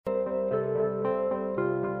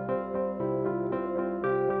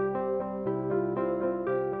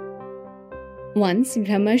Once,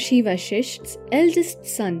 Brahmarshi Vashishtha's eldest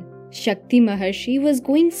son, Shakti Maharshi, was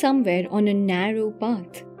going somewhere on a narrow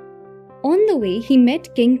path. On the way, he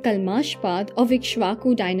met King Kalmashpada of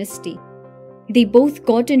Ikshwaku dynasty. They both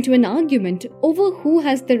got into an argument over who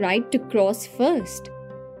has the right to cross first.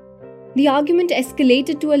 The argument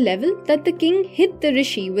escalated to a level that the king hit the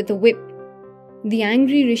rishi with a whip. The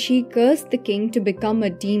angry rishi cursed the king to become a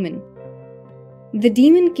demon. The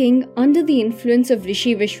demon king, under the influence of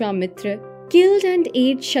Rishi Vishwamitra, killed and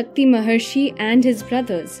ate Shakti Maharshi and his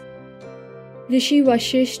brothers. Rishi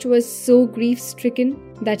Vashishtha was so grief-stricken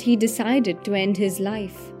that he decided to end his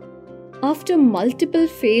life. After multiple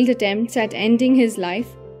failed attempts at ending his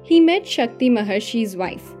life, he met Shakti Maharshi's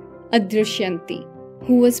wife, Adrushyanti,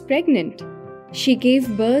 who was pregnant. She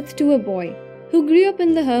gave birth to a boy who grew up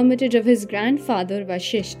in the hermitage of his grandfather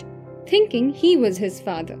Vashishtha, thinking he was his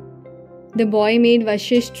father. The boy made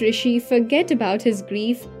Vashishtha Rishi forget about his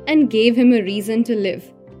grief and gave him a reason to live.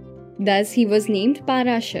 Thus he was named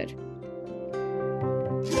Parashara,